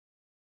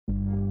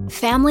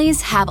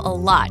Families have a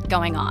lot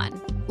going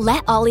on.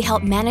 Let Ollie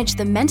help manage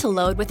the mental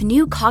load with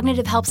new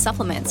cognitive help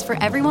supplements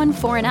for everyone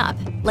 4 and up,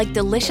 like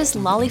delicious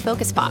Lolly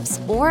Focus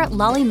Pops or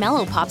Lolly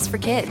Mellow Pops for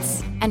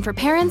kids. And for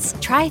parents,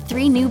 try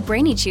 3 new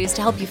Brainy Chews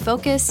to help you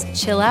focus,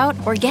 chill out,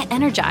 or get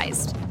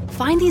energized.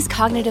 Find these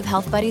cognitive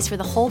health buddies for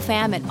the whole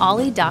fam at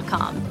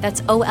ollie.com.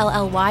 That's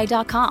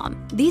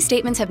OLLY.com. These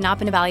statements have not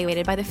been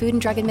evaluated by the Food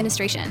and Drug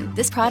Administration.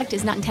 This product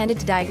is not intended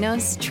to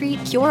diagnose,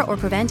 treat, cure, or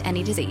prevent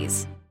any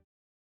disease.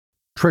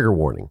 Trigger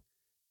warning.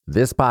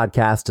 This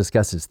podcast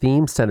discusses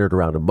themes centered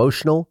around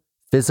emotional,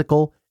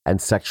 physical, and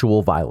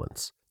sexual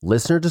violence.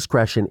 Listener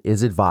discretion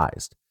is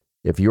advised.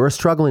 If you are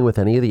struggling with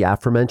any of the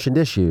aforementioned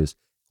issues,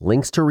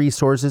 links to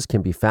resources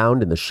can be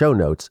found in the show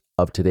notes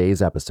of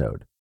today's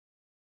episode.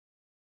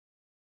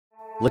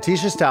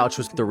 Letecia Stauch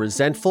was the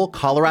resentful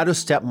Colorado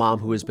stepmom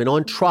who has been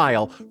on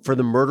trial for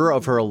the murder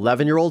of her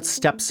 11-year-old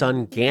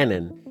stepson,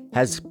 Gannon,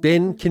 has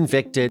been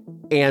convicted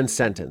and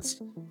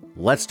sentenced.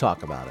 Let's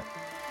talk about it.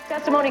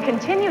 Testimony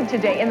continued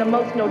today in the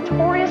most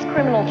notorious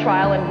criminal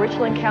trial in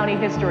Richland County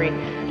history.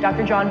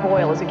 Dr. John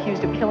Boyle is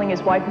accused of killing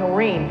his wife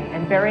Noreen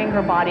and burying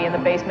her body in the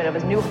basement of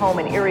his new home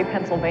in Erie,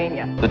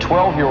 Pennsylvania. The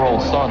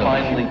 12-year-old son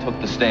finally took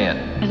the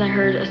stand. As I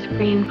heard a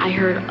scream, I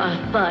heard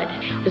a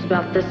thud. It was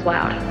about this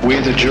loud. We,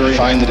 the jury,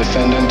 find the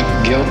defendant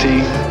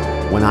guilty.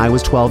 When I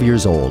was 12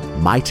 years old,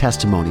 my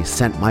testimony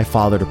sent my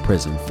father to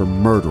prison for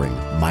murdering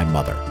my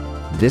mother.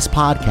 This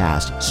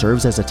podcast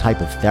serves as a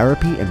type of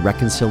therapy and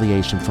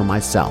reconciliation for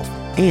myself,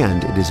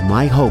 and it is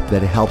my hope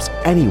that it helps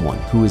anyone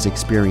who has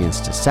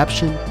experienced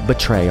deception,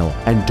 betrayal,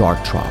 and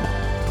dark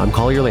trauma. I'm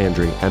Collier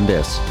Landry, and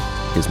this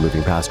is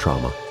Moving Past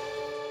Trauma.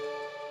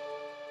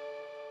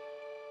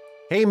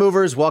 Hey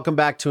movers, welcome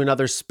back to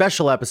another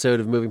special episode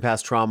of Moving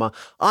Past Trauma.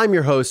 I'm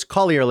your host,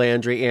 Collier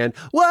Landry, and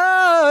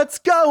what's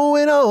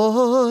going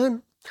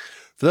on?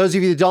 For those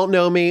of you that don't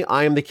know me,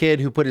 I am the kid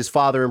who put his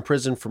father in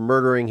prison for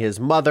murdering his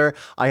mother.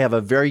 I have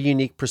a very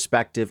unique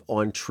perspective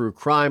on true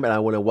crime, and I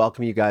want to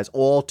welcome you guys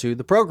all to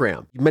the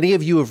program. Many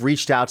of you have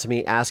reached out to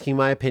me asking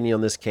my opinion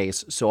on this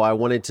case, so I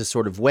wanted to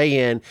sort of weigh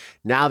in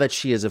now that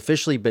she has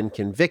officially been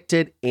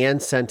convicted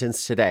and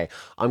sentenced today.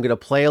 I'm going to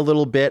play a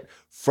little bit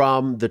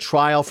from the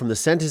trial, from the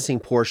sentencing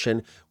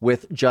portion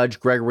with Judge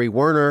Gregory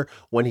Werner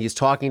when he's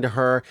talking to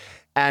her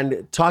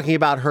and talking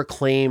about her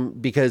claim,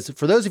 because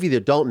for those of you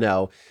that don't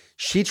know,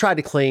 she tried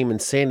to claim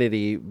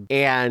insanity,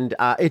 and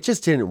it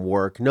just didn't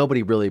work.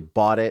 Nobody really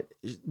bought it.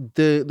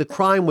 The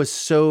crime was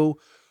so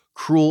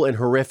cruel and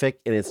horrific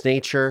in its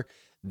nature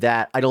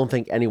that I don't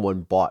think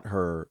anyone bought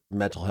her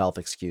mental health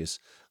excuse,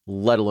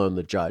 let alone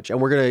the judge. And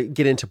we're going to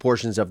get into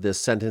portions of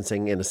this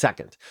sentencing in a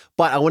second.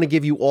 But I want to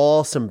give you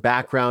all some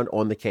background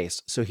on the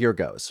case. So here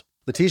goes.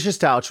 Letecia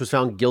Stauch was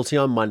found guilty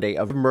on Monday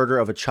of murder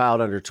of a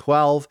child under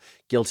 12,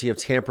 guilty of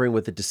tampering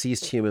with a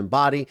deceased human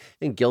body,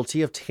 and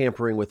guilty of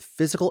tampering with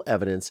physical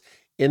evidence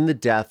in the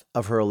death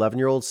of her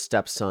 11-year-old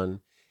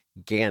stepson,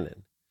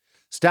 Gannon.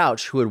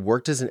 Stauch, who had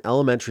worked as an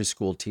elementary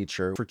school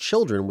teacher for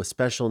children with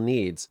special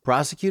needs,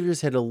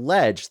 prosecutors had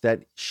alleged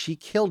that she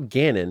killed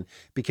Gannon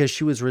because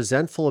she was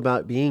resentful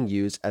about being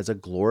used as a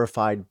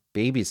glorified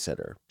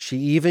babysitter. She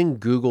even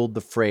Googled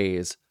the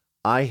phrase,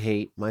 "I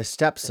hate my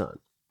stepson."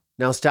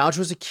 Now, Stauch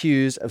was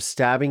accused of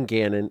stabbing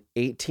Gannon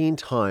 18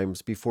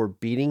 times before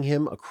beating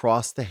him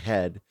across the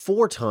head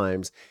 4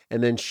 times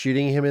and then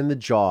shooting him in the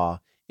jaw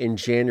in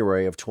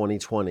January of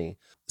 2020.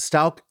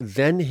 Stauch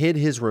then hid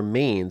his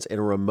remains in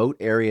a remote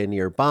area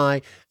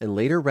nearby and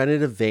later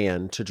rented a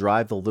van to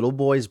drive the little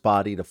boy's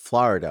body to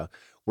Florida,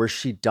 where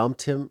she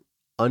dumped him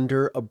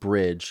under a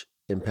bridge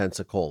in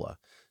Pensacola.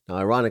 Now,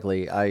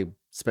 ironically, I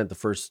spent the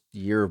first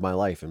year of my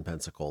life in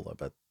Pensacola,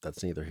 but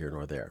that's neither here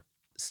nor there.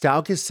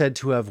 Stauch is said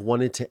to have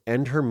wanted to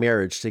end her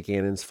marriage to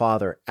Gannon's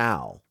father,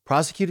 Al.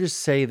 Prosecutors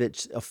say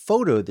that a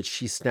photo that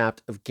she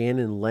snapped of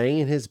Gannon laying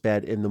in his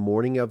bed in the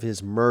morning of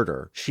his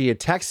murder, she had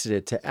texted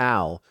it to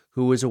Al,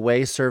 who was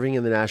away serving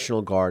in the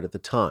National Guard at the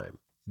time.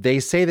 They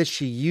say that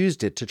she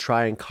used it to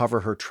try and cover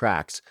her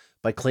tracks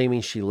by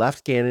claiming she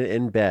left Gannon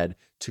in bed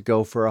to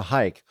go for a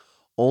hike,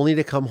 only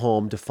to come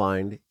home to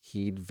find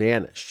he'd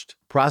vanished.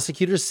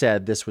 Prosecutors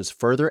said this was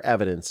further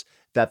evidence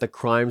that the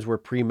crimes were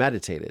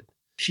premeditated.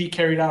 She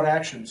carried out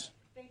actions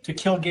to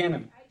kill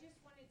Gannon,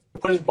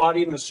 put his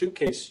body in a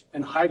suitcase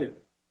and hide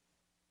it,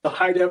 to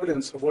hide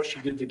evidence of what she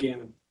did to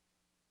Gannon.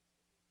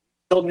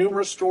 Told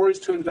numerous stories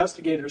to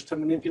investigators to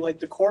manipulate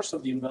the course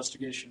of the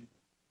investigation.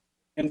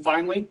 And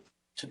finally,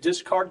 to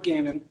discard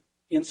Gannon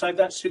inside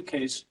that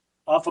suitcase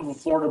off of a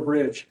Florida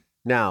bridge.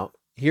 Now,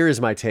 here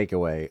is my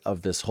takeaway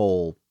of this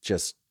whole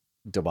just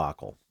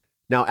debacle.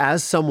 Now,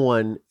 as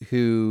someone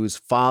whose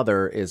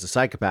father is a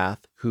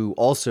psychopath, who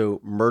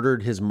also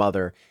murdered his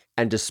mother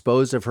and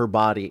disposed of her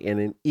body in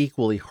an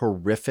equally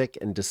horrific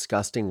and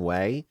disgusting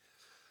way,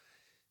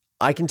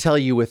 I can tell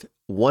you with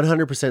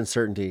 100%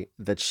 certainty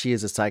that she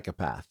is a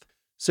psychopath.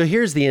 So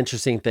here's the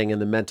interesting thing in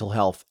the mental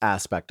health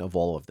aspect of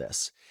all of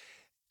this.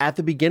 At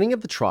the beginning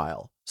of the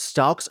trial,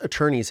 Stauch's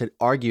attorneys had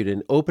argued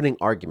in opening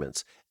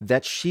arguments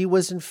that she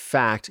was in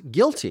fact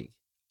guilty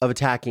of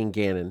attacking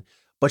Gannon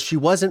But she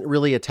wasn't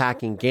really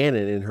attacking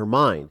Gannon in her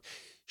mind.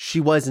 She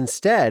was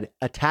instead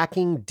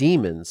attacking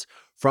demons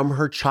from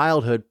her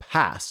childhood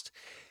past.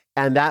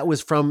 And that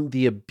was from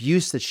the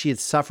abuse that she had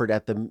suffered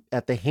at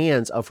the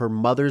hands of her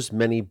mother's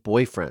many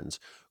boyfriends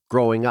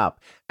growing up.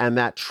 And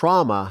that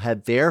trauma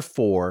had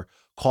therefore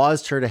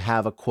caused her to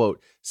have a,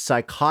 quote,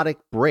 psychotic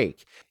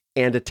break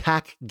and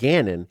attack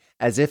Gannon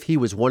as if he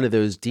was one of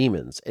those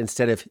demons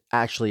instead of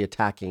actually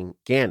attacking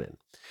Gannon.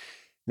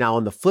 Now,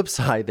 on the flip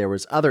side, there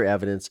was other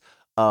evidence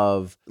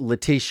of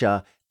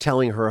Leticia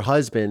telling her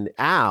husband,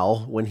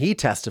 Al, when he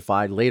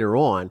testified later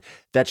on,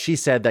 that she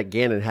said that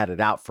Gannon had it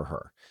out for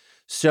her.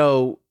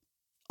 So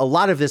a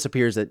lot of this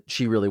appears that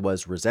she really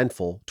was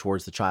resentful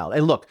towards the child.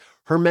 And look,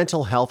 her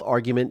mental health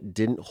argument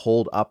didn't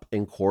hold up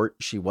in court.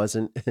 She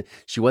wasn't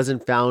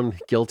found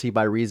guilty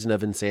by reason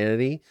of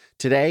insanity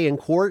today in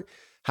court.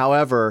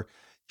 However,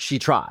 she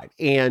tried.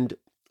 And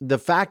the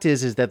fact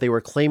is that they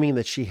were claiming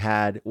that she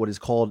had what is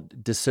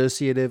called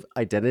dissociative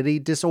identity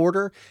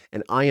disorder.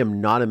 And I am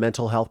not a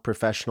mental health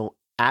professional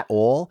at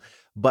all.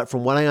 But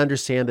from what I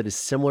understand, that is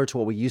similar to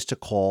what we used to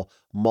call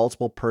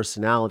multiple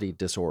personality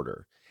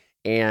disorder.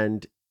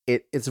 And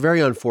it's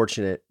very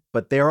unfortunate,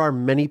 but there are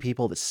many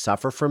people that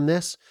suffer from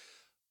this.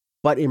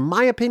 But in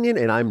my opinion,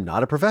 and I'm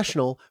not a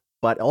professional,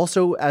 but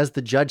also as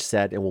the judge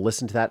said, and we'll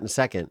listen to that in a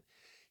second,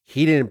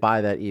 he didn't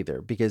buy that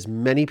either, because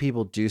many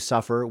people do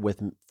suffer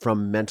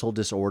from mental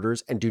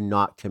disorders and do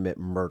not commit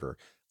murder,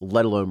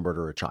 let alone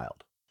murder a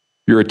child.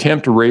 Your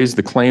attempt to raise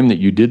the claim that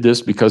you did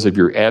this because of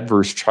your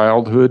adverse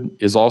childhood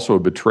is also a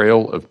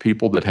betrayal of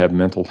people that have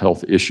mental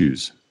health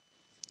issues.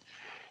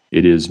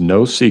 It is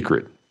no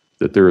secret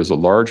that there is a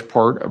large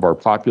part of our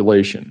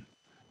population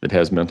that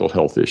has mental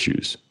health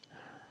issues.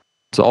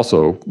 It's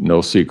also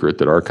no secret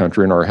that our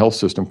country and our health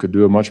system could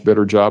do a much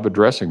better job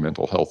addressing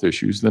mental health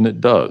issues than it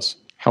does.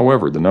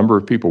 However, the number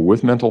of people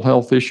with mental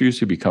health issues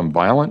who become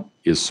violent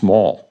is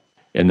small,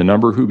 and the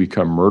number who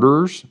become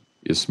murderers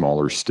is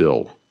smaller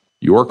still.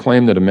 Your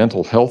claim that a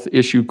mental health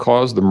issue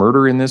caused the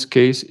murder in this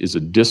case is a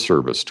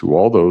disservice to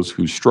all those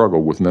who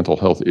struggle with mental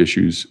health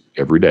issues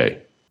every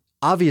day.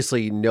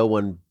 Obviously, no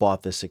one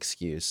bought this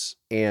excuse,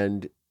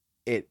 and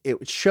it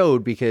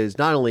showed because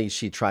not only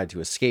she tried to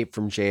escape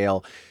from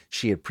jail,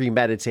 she had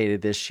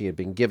premeditated this, she had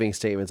been giving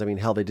statements. I mean,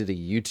 hell, they did a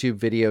YouTube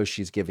video.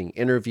 She's giving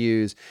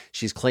interviews.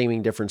 She's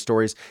claiming different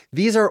stories.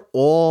 These are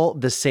all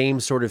the same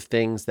sort of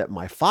things that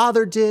my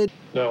father did.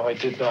 No, I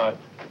did not.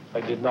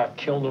 I did not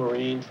kill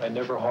Noreen. I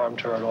never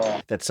harmed her at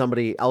all. That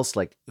somebody else,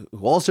 like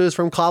who also is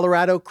from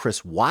Colorado,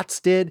 Chris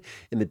Watts, did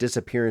in the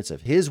disappearance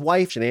of his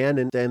wife,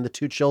 Shanann, and the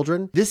two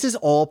children. This is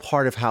all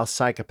part of how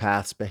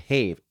psychopaths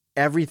behave.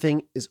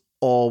 Everything is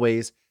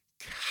always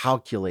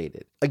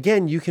calculated.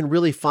 Again, you can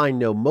really find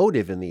no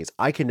motive in these.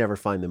 I can never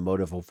find the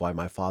motive of why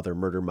my father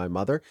murdered my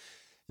mother.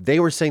 They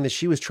were saying that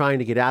she was trying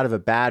to get out of a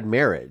bad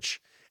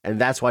marriage, and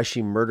that's why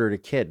she murdered a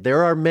kid.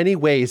 There are many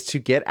ways to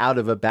get out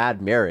of a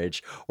bad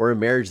marriage or a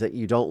marriage that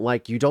you don't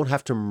like. You don't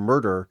have to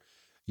murder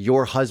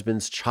your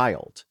husband's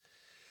child.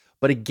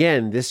 But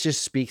again, this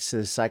just speaks to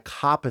the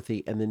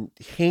psychopathy and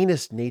the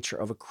heinous nature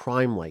of a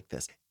crime like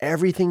this.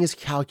 Everything is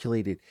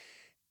calculated.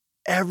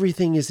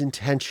 Everything is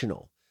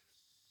intentional.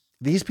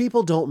 These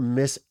people don't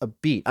miss a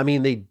beat. I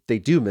mean, they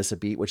do miss a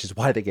beat, which is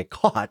why they get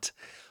caught.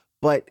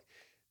 But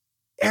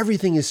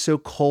everything is so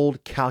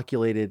cold,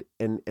 calculated,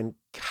 and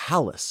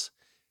callous.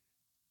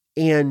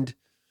 And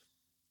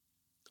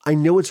I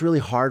know it's really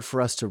hard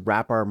for us to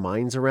wrap our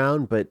minds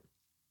around, but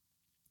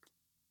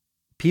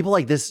people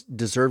like this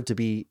deserve to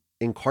be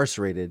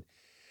incarcerated.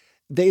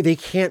 They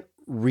can't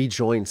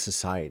rejoin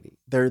society.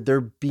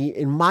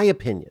 In my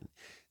opinion,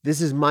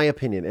 this is my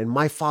opinion, and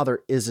my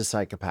father is a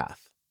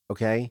psychopath,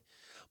 okay?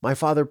 My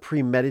father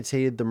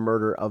premeditated the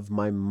murder of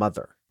my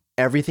mother.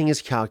 Everything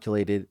is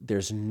calculated.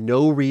 There's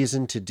no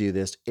reason to do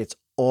this. It's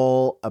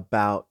all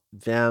about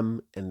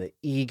them and the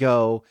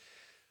ego,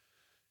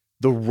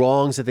 the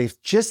wrongs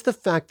that just the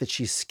fact that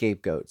she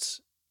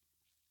scapegoats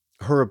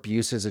her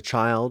abuse as a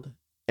child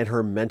and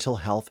her mental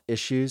health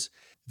issues.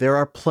 There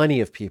are plenty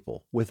of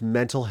people with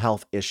mental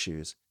health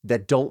issues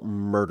that don't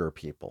murder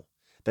people,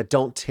 that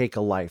don't take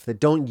a life, that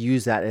don't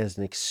use that as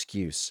an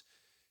excuse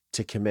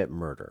to commit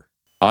murder.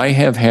 I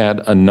have had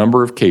a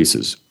number of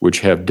cases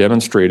which have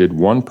demonstrated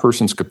one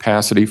person's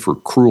capacity for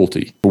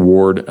cruelty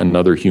toward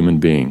another human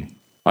being.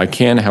 I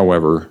can,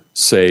 however,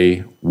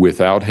 say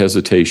without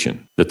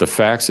hesitation that the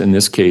facts in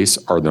this case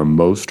are the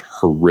most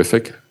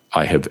horrific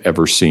I have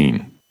ever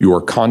seen.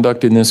 Your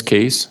conduct in this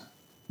case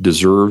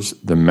deserves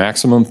the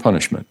maximum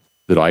punishment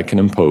that I can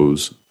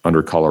impose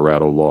under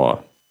Colorado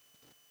law.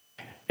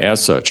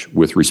 As such,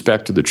 with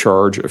respect to the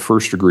charge of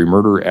first-degree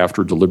murder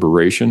after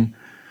deliberation,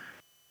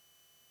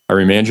 I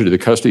remand you to the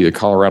custody of the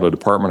Colorado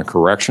Department of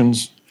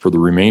Corrections for the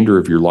remainder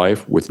of your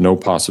life with no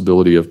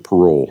possibility of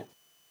parole.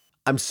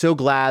 I'm so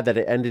glad that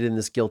it ended in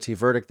this guilty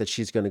verdict, that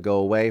she's going to go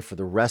away for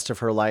the rest of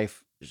her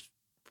life.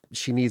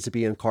 She needs to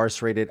be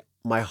incarcerated.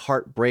 My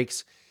heart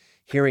breaks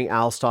hearing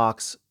Al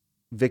Stauch's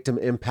victim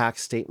impact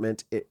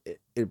statement.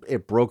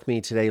 It broke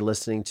me today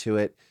listening to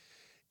it.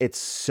 It's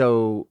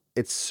so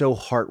it's so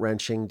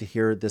heart-wrenching to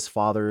hear this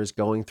father is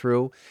going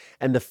through,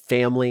 and the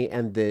family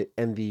and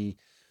the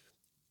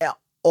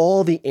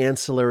all the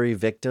ancillary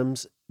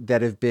victims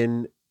that have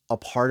been a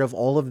part of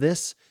all of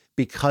this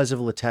because of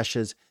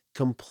Letecia's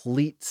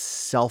complete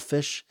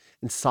selfish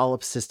and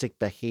solipsistic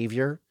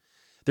behavior.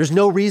 There's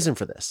no reason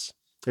for this.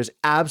 There's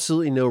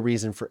absolutely no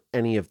reason for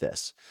any of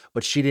this,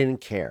 but she didn't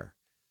care.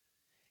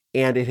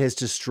 And it has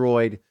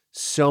destroyed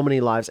so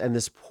many lives. And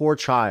this poor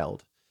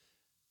child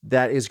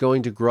that is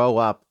going to grow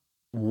up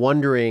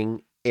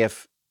wondering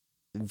if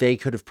they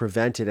could have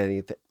prevented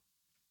anything.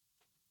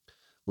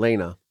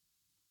 Lena,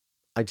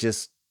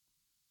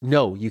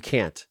 no, you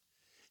can't.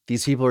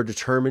 These people are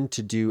determined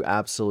to do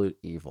absolute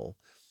evil.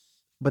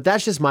 But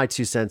that's just my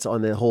 2 cents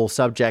on the whole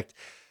subject.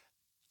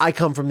 I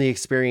come from the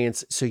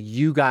experience, so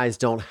you guys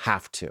don't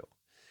have to.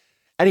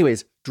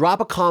 Anyways,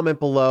 drop a comment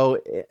below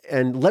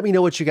and let me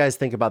know what you guys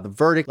think about the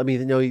verdict. Let me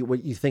know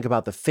what you think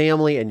about the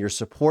family and your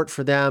support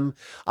for them.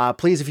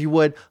 Please, if you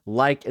would,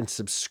 like and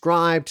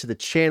subscribe to the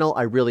channel.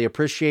 I really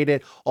appreciate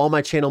it. All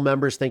my channel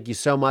members, thank you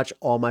so much.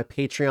 All my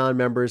Patreon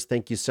members,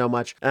 thank you so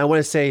much. And I want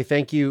to say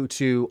thank you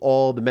to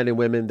all the men and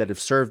women that have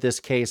served this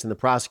case in the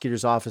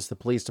prosecutor's office, the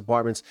police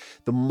departments,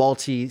 the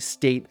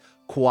multi-state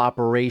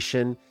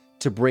cooperation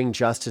to bring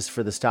justice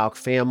for the Stauch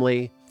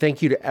family.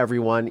 Thank you to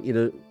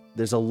everyone.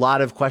 There's a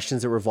lot of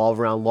questions that revolve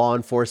around law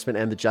enforcement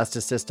and the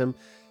justice system,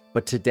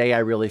 but today I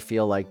really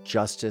feel like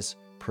justice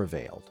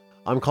prevailed.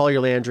 I'm Collier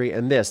Landry,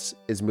 and this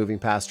is Moving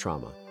Past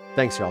Trauma.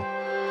 Thanks, y'all.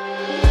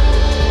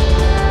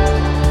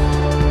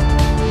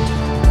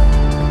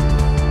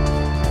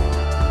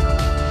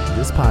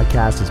 This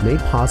podcast is made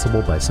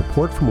possible by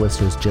support from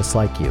listeners just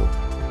like you.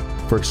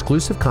 For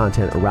exclusive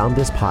content around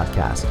this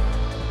podcast,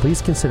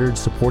 please consider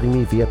supporting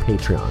me via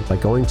Patreon by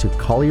going to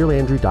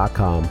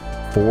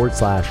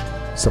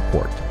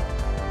collierlandry.com/support.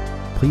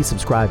 Please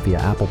subscribe via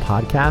Apple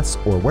Podcasts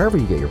or wherever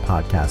you get your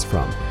podcasts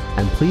from,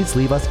 and please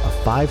leave us a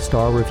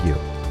 5-star review.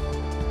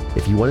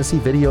 If you want to see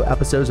video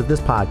episodes of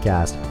this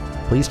podcast,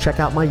 please check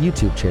out my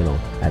YouTube channel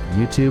at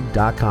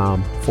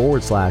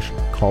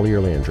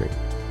youtube.com/collierlandry.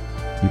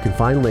 You can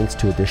find links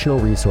to additional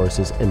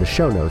resources in the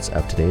show notes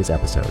of today's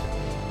episode.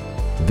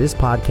 This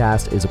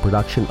podcast is a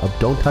production of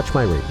Don't Touch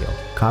My Radio.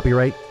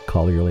 Copyright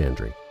Collier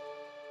Landry.